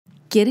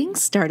Getting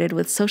started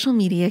with social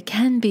media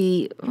can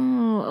be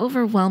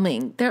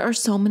overwhelming. There are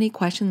so many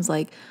questions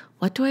like,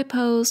 what do I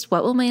post?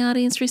 What will my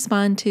audience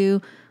respond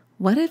to?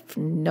 What if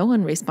no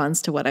one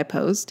responds to what I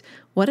post?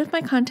 What if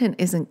my content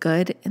isn't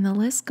good? And the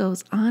list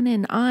goes on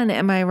and on.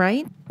 Am I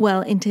right?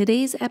 Well, in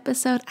today's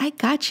episode, I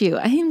got you.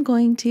 I am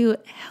going to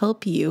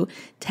help you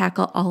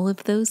tackle all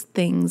of those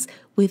things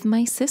with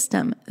my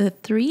system, the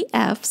 3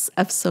 F's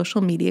of social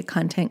media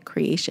content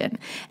creation.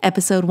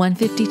 Episode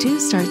 152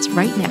 starts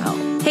right now.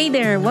 Hey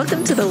there,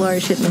 welcome to the Lora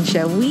Shipman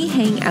Show. We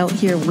hang out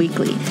here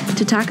weekly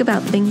to talk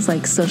about things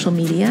like social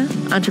media,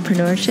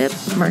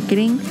 entrepreneurship,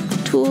 marketing,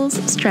 tools,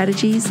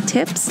 strategies,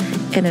 tips,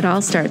 and it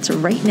all starts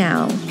right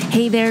now.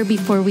 Hey there,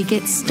 before we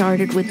get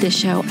started with the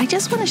show, I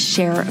just want to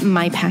share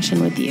my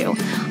passion with you.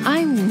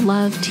 I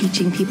love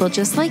teaching people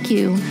just like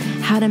you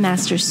how to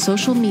master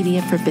social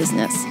media for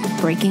business,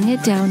 breaking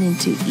it down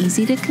into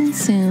easy to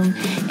consume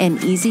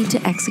and easy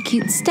to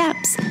execute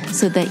steps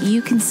so that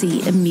you can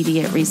see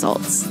immediate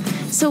results.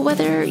 So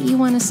whether you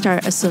want to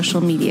start a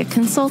social media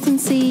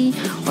consultancy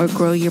or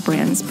grow your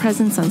brand's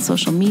presence on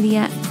social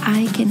media,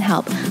 I can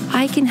help.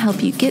 I can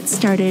help you get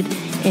started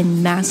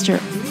and master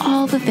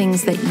all the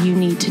things that you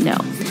need to know.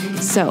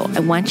 So I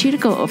want you to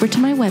go over to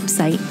my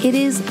website. It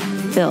is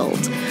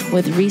filled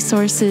with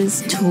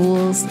resources,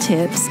 tools,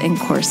 tips, and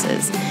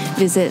courses.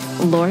 Visit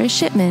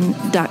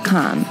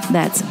lorashipman.com.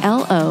 That's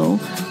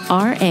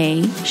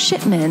L-O-R-A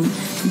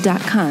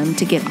shipman.com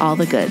to get all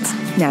the goods.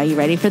 Now, you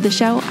ready for the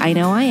show? I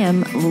know I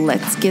am.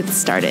 Let's get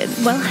started.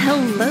 Well,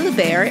 hello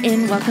there,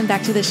 and welcome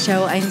back to the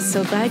show. I'm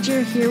so glad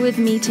you're here with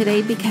me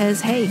today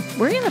because, hey,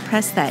 we're going to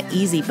press that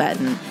easy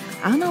button.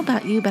 I don't know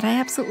about you, but I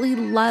absolutely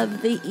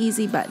love the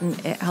easy button.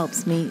 It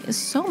helps me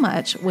so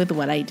much with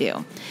what I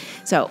do.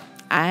 So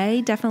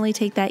I definitely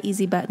take that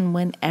easy button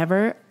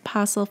whenever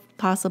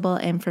possible.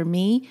 And for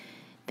me,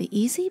 the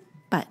easy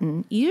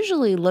button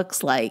usually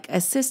looks like a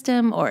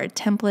system or a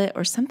template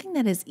or something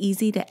that is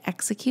easy to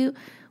execute,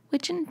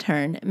 which in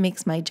turn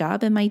makes my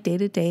job and my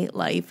day-to-day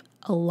life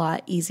a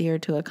lot easier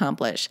to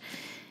accomplish.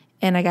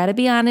 And I got to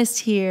be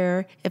honest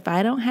here, if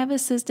I don't have a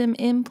system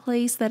in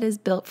place that is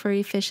built for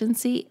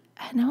efficiency,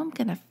 I know I'm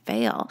going to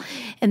fail.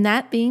 And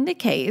that being the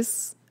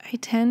case, I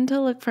tend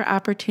to look for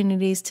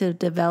opportunities to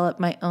develop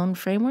my own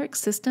framework,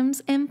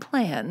 systems, and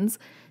plans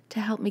to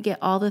help me get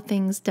all the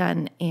things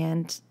done.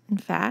 And in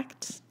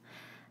fact,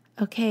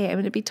 okay, I'm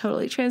going to be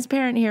totally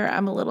transparent here.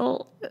 I'm a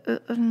little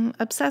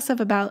obsessive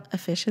about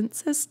efficient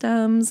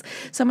systems,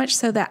 so much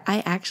so that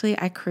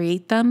I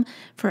create them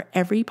for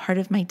every part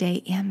of my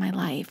day and my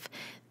life.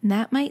 And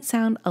that might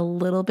sound a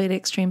little bit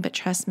extreme, but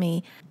trust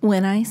me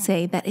when I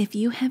say that if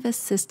you have a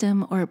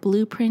system or a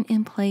blueprint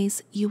in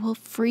place, you will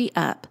free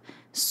up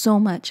so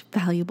much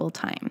valuable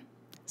time.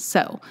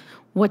 So,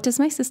 what does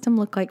my system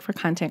look like for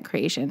content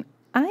creation?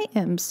 I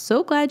am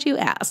so glad you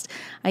asked.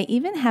 I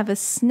even have a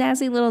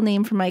snazzy little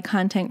name for my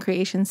content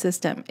creation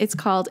system. It's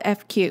called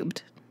F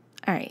cubed.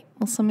 All right,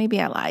 well, so maybe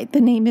I lied.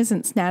 The name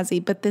isn't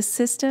snazzy, but this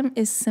system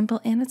is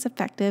simple and it's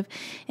effective,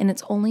 and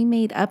it's only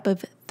made up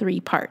of 3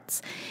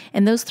 parts.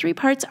 And those 3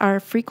 parts are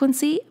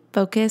frequency,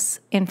 focus,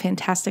 and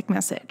fantastic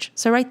message.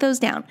 So write those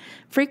down.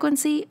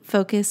 Frequency,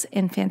 focus,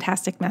 and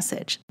fantastic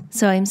message.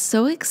 So I'm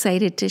so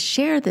excited to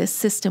share this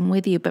system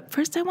with you, but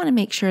first I want to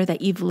make sure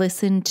that you've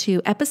listened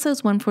to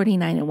episodes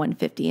 149 and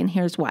 150, and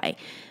here's why.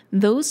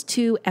 Those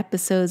 2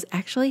 episodes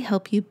actually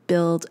help you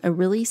build a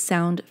really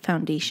sound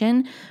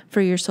foundation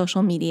for your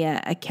social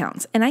media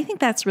accounts. And I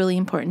think that's really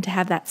important to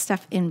have that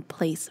stuff in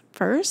place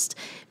first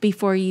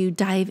before you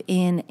dive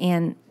in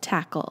and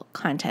tackle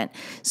content.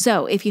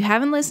 So if you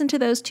haven't listened to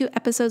those 2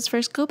 episodes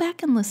first, go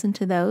back and listen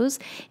to those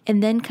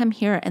and then come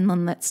here and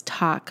then let's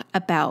talk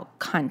about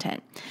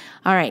content.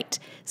 All right,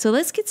 so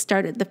let's get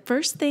started. The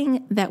first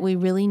thing that we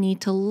really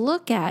need to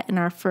look at in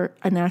our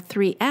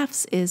 3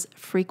 F's is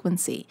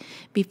frequency.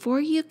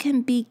 Before you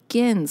can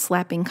begin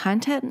slapping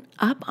content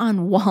up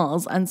on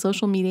walls on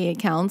social media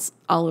accounts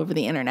all over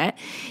the internet,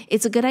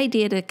 it's a good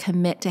idea to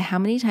commit to how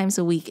many times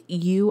a week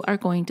you are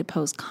going to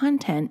post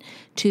content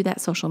to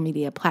that social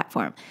media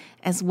platform,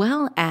 as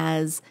well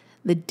as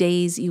the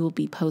days you will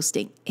be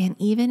posting. And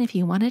even if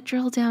you want to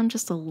drill down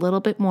just a little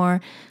bit more,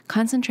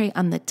 concentrate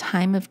on the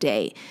time of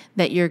day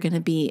that you're going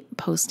to be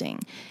posting.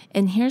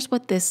 And here's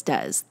what this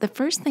does. The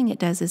first thing it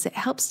does is it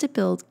helps to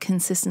build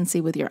consistency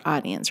with your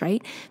audience,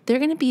 right? They're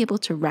going to be able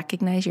to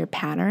recognize your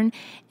pattern,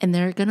 and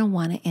they're going to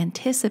want to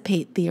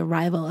anticipate the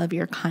arrival of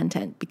your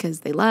content because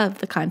they love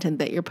the content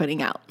that you're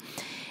putting out.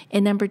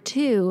 And number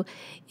 2,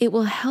 it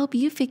will help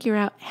you figure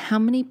out how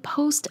many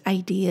post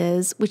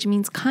ideas, which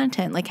means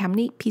content, like how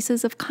many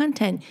pieces of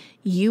content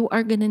you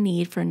are going to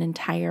need for an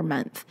entire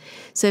month.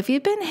 So if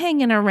you've been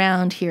hanging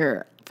around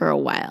here for a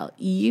while,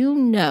 you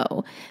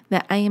know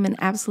that I am an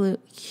absolute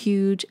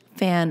huge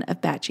fan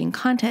of batching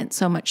content,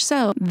 so much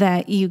so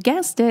that you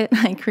guessed it,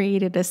 I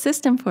created a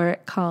system for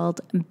it called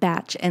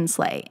Batch and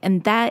Slay.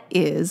 And that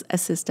is a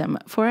system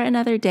for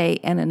another day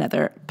and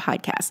another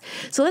podcast.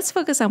 So let's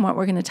focus on what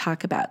we're going to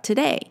talk about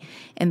today.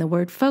 And the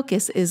word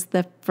focus is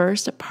the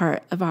first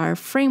part of our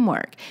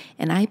framework.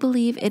 And I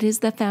believe it is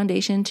the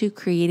foundation to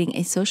creating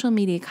a social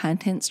media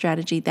content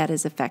strategy that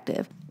is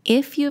effective.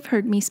 If you've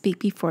heard me speak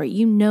before,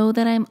 you know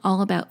that I'm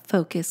all about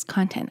focused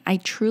content. I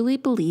truly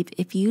believe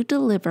if you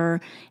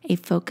deliver a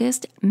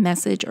focused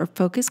message or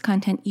focused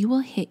content, you will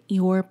hit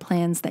your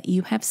plans that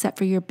you have set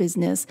for your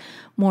business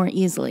more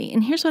easily.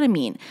 And here's what I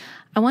mean.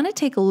 I want to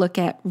take a look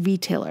at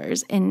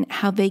retailers and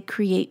how they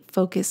create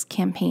focused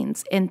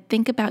campaigns and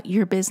think about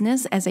your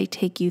business as I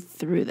take you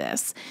through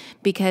this,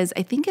 because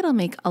I think it'll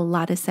make a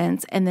lot of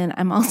sense. And then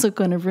I'm also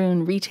going to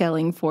ruin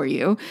retailing for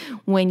you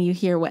when you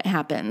hear what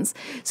happens.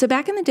 So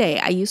back in the day,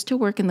 I used to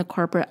work in the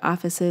corporate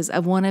offices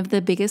of one of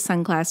the biggest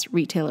sunglass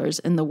retailers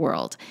in the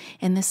world.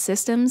 And the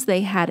systems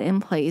they had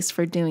in place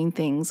for doing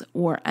things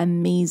were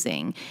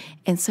amazing.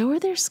 And so were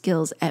their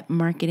skills at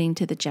marketing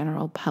to the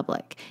general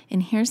public.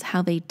 And here's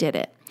how they did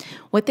it.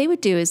 What they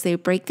would do is they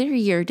would break their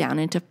year down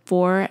into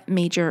 4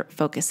 major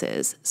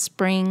focuses: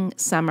 spring,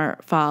 summer,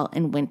 fall,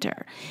 and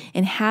winter.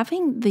 And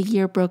having the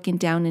year broken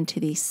down into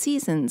these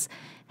seasons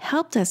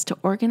helped us to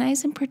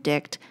organize and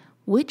predict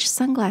which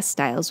sunglass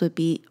styles would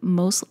be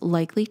most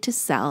likely to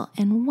sell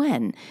and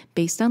when,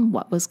 based on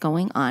what was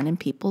going on in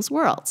people's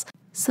worlds.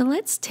 So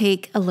let's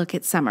take a look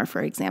at summer,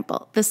 for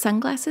example. The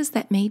sunglasses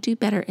that may do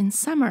better in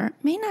summer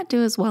may not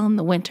do as well in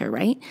the winter,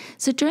 right?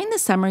 So during the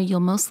summer,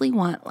 you'll mostly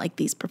want like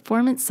these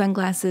performance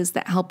sunglasses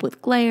that help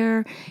with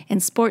glare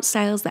and sports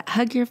styles that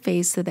hug your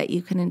face so that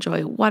you can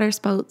enjoy water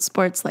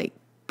sports like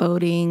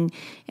boating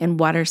and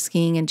water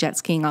skiing and jet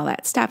skiing, all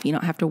that stuff. You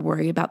don't have to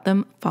worry about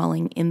them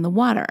falling in the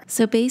water.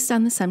 So based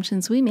on the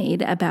assumptions we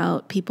made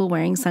about people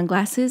wearing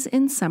sunglasses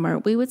in summer,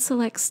 we would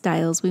select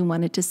styles we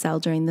wanted to sell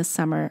during the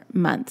summer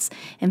months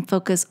and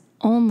focus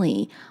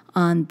only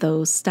on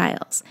those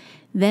styles.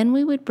 Then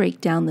we would break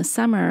down the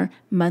summer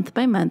month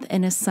by month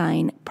and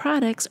assign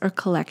products or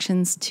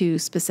collections to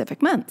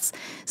specific months.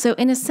 So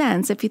in a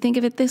sense, if you think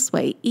of it this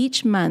way,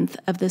 each month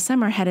of the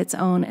summer had its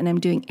own, and I'm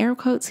doing air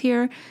quotes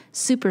here,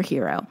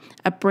 superhero,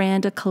 a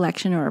brand, a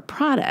collection, or a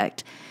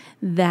product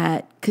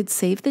that could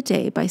save the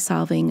day by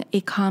solving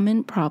a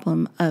common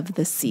problem of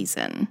the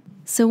season.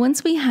 So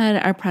once we had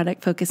our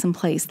product focus in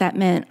place, that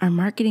meant our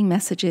marketing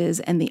messages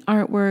and the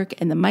artwork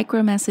and the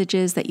micro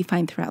messages that you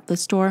find throughout the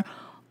store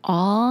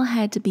all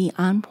had to be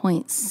on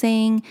point,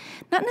 saying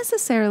not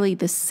necessarily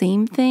the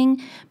same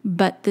thing,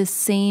 but the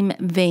same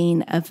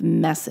vein of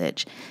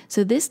message.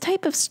 So this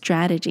type of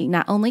strategy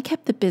not only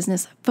kept the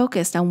business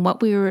focused on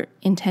what we were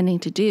intending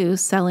to do,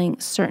 selling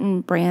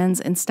certain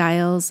brands and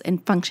styles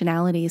and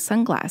functionality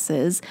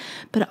sunglasses,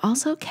 but it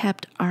also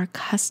kept our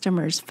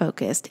customers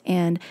focused,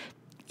 and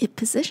it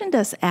positioned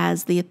us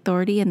as the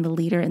authority and the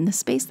leader in the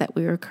space that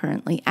we were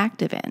currently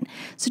active in.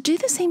 So do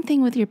the same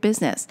thing with your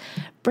business.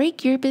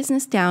 Break your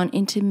business down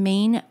into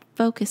main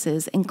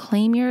focuses and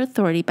claim your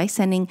authority by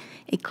sending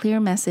a clear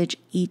message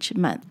each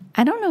month.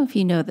 I don't know if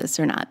you know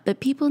this or not, but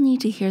people need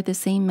to hear the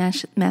same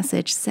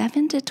message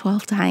 7 to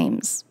 12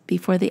 times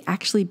before they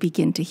actually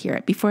begin to hear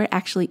it, before it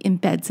actually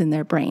embeds in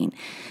their brain.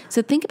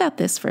 So think about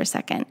this for a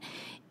second.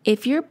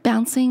 If you're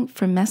bouncing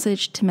from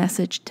message to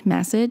message to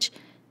message,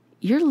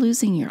 you're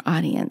losing your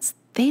audience.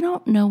 They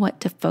don't know what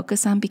to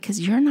focus on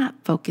because you're not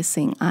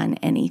focusing on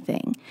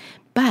anything.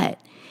 But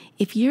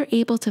if you're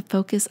able to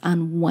focus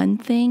on one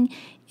thing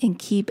and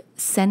keep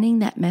sending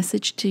that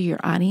message to your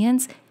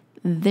audience,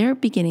 they're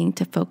beginning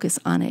to focus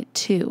on it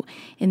too.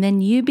 And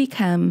then you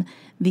become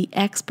the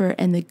expert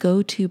and the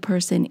go-to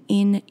person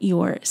in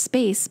your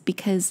space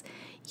because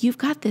you've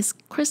got this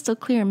crystal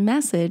clear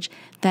message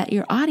that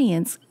your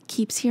audience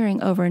keeps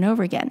hearing over and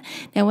over again.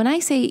 Now, when I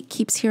say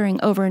keeps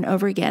hearing over and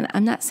over again,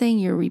 I'm not saying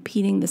you're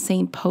repeating the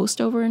same post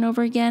over and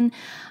over again.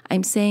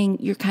 I'm saying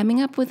you're coming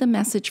up with a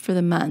message for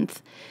the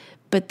month,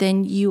 but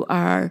then you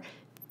are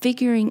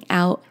figuring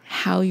out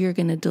how you're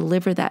going to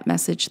deliver that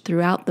message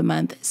throughout the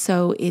month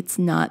so it's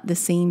not the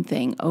same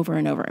thing over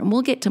and over. And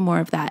we'll get to more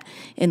of that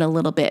in a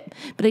little bit.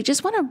 But I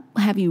just want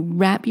to have you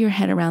wrap your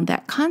head around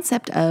that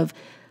concept of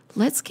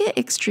let's get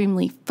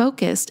extremely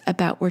focused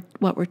about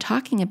what we're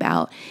talking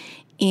about.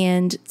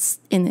 And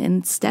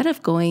instead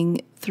of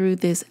going through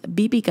this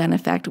BB gun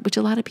effect, which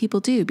a lot of people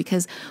do,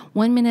 because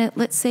one minute,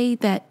 let's say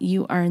that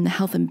you are in the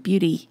health and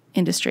beauty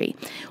industry.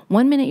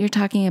 One minute you're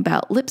talking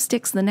about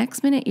lipsticks, the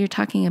next minute you're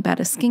talking about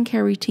a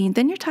skincare routine,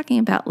 then you're talking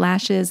about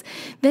lashes,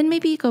 then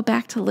maybe you go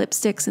back to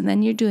lipsticks, and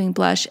then you're doing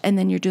blush, and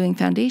then you're doing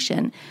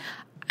foundation.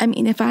 I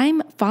mean, if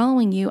I'm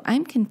following you,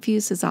 I'm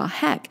confused as all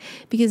heck,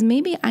 because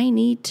maybe I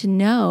need to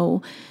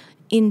know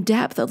in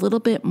depth a little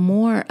bit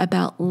more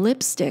about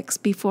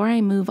lipsticks before I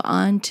move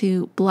on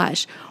to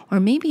blush. Or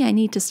maybe I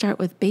need to start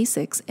with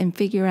basics and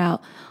figure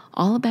out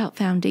all about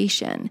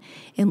foundation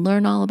and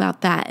learn all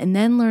about that, and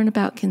then learn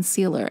about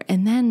concealer,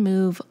 and then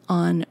move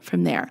on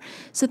from there.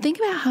 So think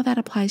about how that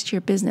applies to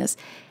your business.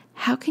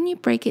 How can you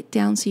break it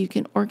down so you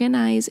can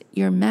organize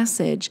your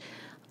message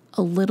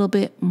a little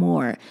bit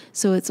more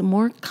so it's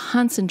more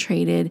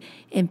concentrated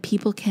and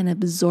people can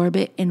absorb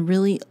it and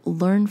really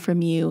learn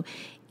from you?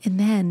 And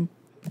then,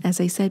 as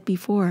I said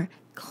before,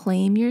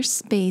 claim your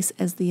space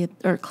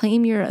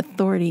claim your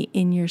authority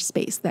in your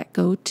space, that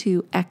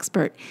go-to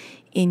expert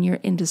in your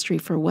industry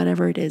for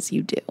whatever it is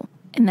you do.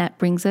 And that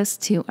brings us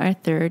to our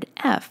third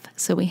F.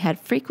 So we had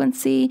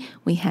frequency,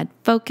 we had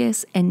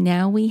focus, and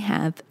now we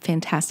have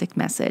fantastic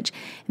message.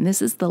 And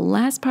this is the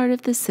last part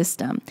of the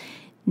system.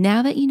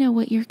 Now that you know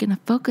what you're going to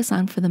focus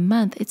on for the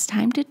month, it's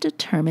time to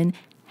determine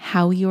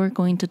how you're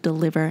going to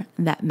deliver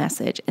that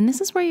message. And this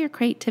is where your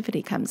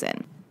creativity comes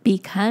in.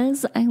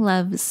 Because I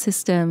love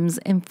systems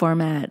and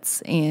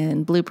formats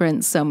and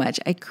blueprints so much,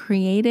 I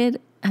created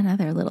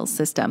another little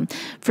system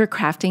for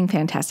crafting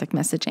fantastic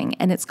messaging,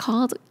 and it's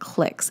called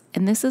Clicks.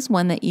 And this is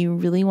one that you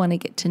really want to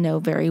get to know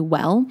very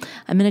well.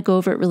 I'm going to go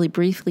over it really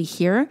briefly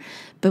here,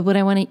 but what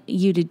I want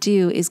you to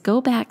do is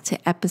go back to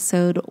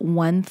episode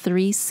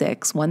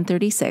 136,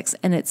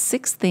 and it's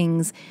 6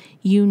 things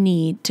you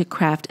need to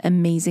craft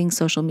amazing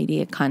social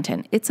media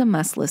content. It's a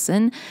must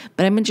listen,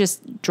 but I'm going to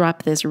just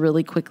drop this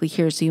really quickly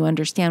here so you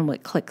understand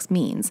what Clicks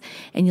means,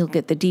 and you'll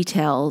get the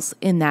details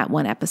in that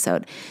one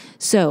episode.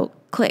 So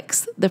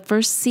Clicks. The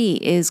first C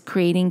is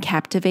creating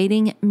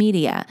captivating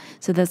media.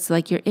 So that's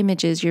like your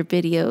images, your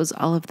videos,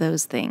 all of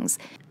those things.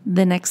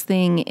 The next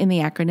thing in the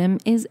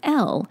acronym is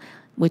L,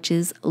 which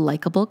is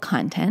likable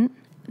content.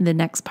 The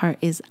next part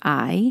is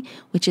I,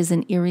 which is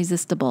an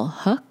irresistible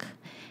hook.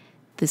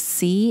 The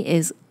C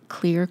is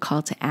clear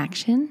call to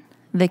action.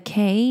 The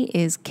K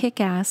is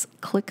kick-ass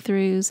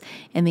click-throughs,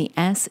 and the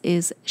S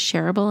is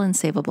shareable and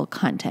savable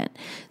content.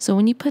 So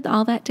when you put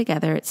all that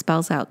together, it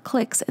spells out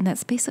clicks, and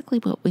that's basically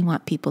what we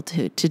want people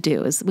to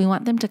do, is we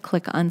want them to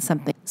click on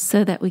something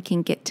so that we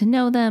can get to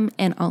know them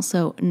and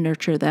also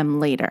nurture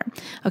them later.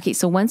 Okay,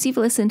 so once you've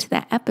listened to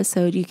that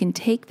episode, you can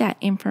take that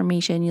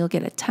information, you'll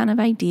get a ton of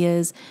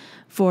ideas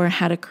for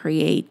how to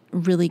create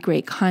really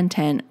great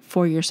content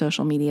for your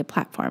social media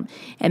platform,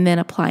 and then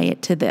apply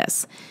it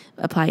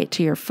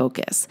to your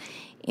focus.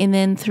 And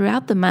then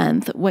throughout the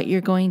month, what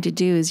you're going to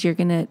do is you're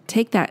going to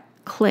take that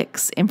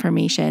clicks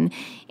information,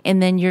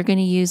 and then you're going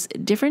to use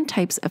different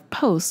types of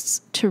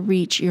posts to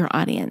reach your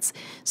audience.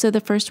 So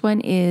the first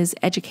one is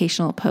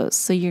educational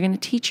posts. So you're going to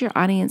teach your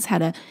audience how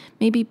to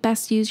maybe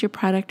best use your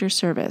product or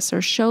service,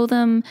 or show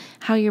them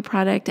how your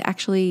product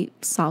actually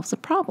solves a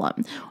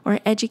problem, or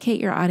educate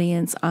your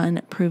audience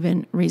on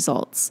proven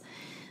results.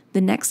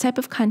 The next type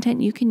of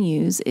content you can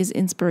use is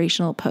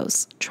inspirational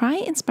posts. Try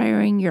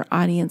inspiring your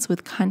audience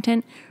with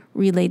content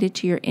related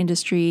to your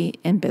industry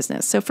and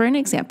business. So for an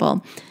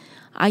example,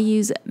 I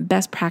use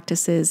best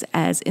practices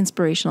as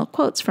inspirational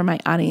quotes for my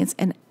audience,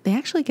 and they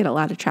actually get a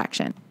lot of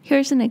traction.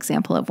 Here's an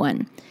example of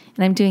one,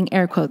 and I'm doing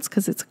air quotes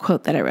because it's a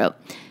quote that I wrote.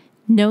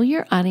 Know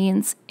your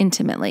audience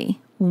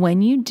intimately.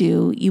 When you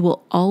do, you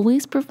will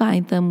always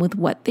provide them with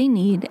what they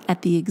need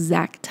at the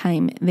exact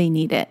time they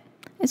need it.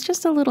 It's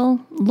just a little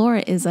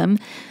Lora-ism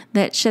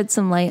that sheds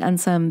some light on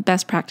some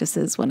best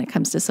practices when it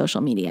comes to social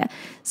media.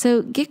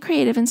 So get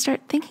creative and start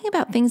thinking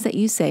about things that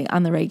you say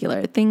on the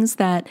regular, things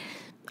that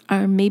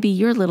are maybe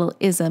your little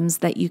isms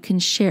that you can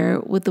share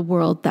with the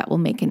world that will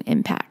make an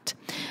impact.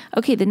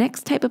 Okay, the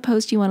next type of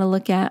post you want to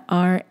look at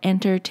are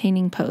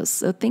entertaining posts.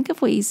 So think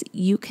of ways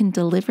you can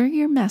deliver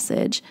your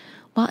message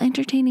while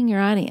entertaining your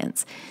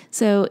audience.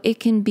 So it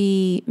can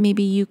be,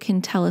 maybe you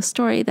can tell a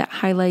story that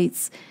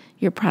highlights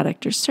your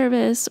product or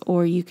service,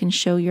 or you can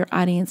show your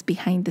audience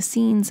behind the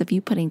scenes of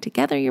you putting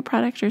together your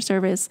product or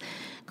service,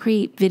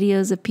 create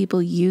videos of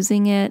people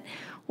using it,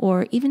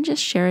 or even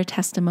just share a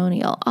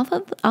testimonial.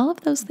 All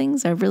of those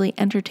things are really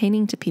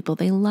entertaining to people.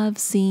 They love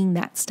seeing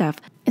that stuff,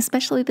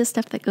 especially the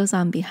stuff that goes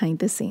on behind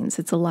the scenes.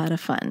 It's a lot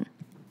of fun.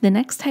 The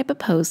next type of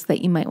post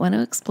that you might want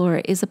to explore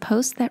is a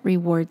post that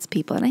rewards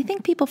people. And I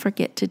think people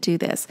forget to do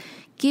this.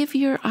 Give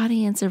your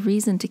audience a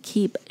reason to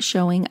keep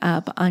showing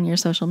up on your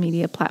social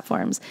media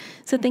platforms.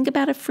 So think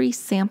about a free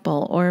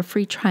sample or a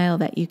free trial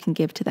that you can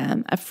give to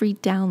them, a free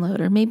download,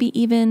 or maybe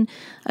even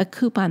a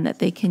coupon that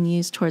they can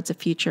use towards a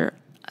future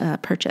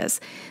purchase.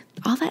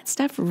 All that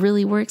stuff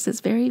really works.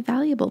 It's very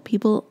valuable.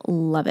 People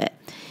love it.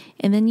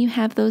 And then you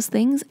have those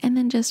things, and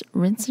then just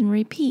rinse and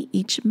repeat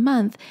each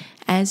month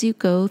as you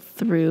go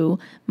through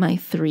my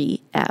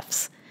 3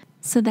 Fs.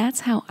 So that's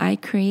how I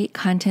create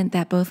content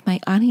that both my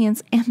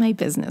audience and my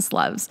business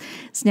loves.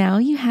 So now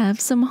you have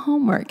some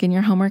homework, and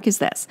your homework is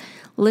this.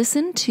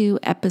 Listen to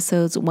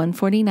episodes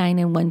 149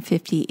 and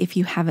 150 if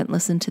you haven't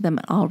listened to them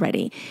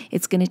already.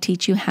 It's going to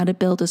teach you how to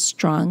build a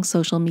strong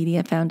social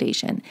media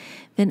foundation.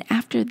 Then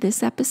after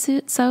this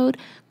episode,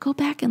 go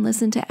back and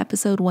listen to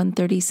episode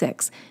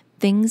 136.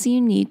 Things you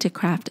need to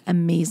craft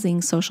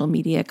amazing social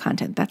media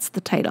content. That's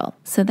the title.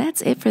 So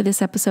that's it for this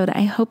episode.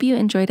 I hope you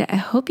enjoyed it. I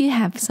hope you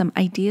have some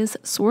ideas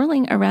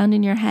swirling around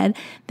in your head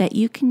that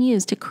you can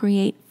use to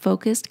create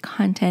focused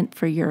content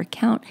for your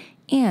account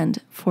and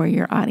for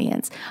your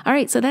audience. All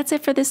right, so that's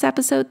it for this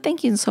episode.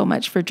 Thank you so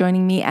much for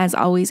joining me as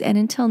always. And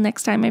until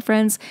next time, my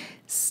friends,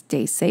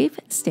 stay safe,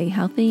 stay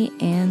healthy,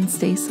 and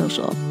stay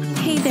social.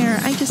 Hey there,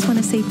 I just want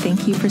to say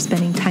thank you for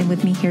spending time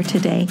with me here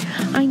today.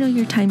 I know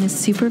your time is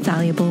super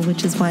valuable,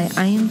 which is why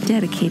I am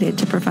dedicated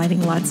to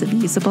providing lots of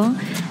usable,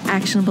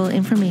 actionable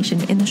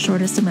information in the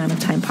shortest amount of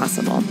time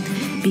possible.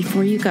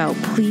 Before you go,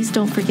 please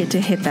don't forget to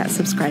hit that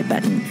subscribe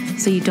button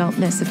so you don't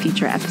miss a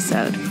future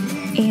episode.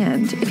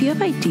 And if you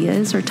have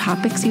ideas or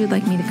topics you would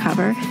like me to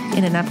cover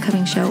in an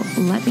upcoming show,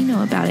 let me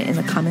know about it in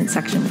the comment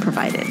section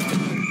provided.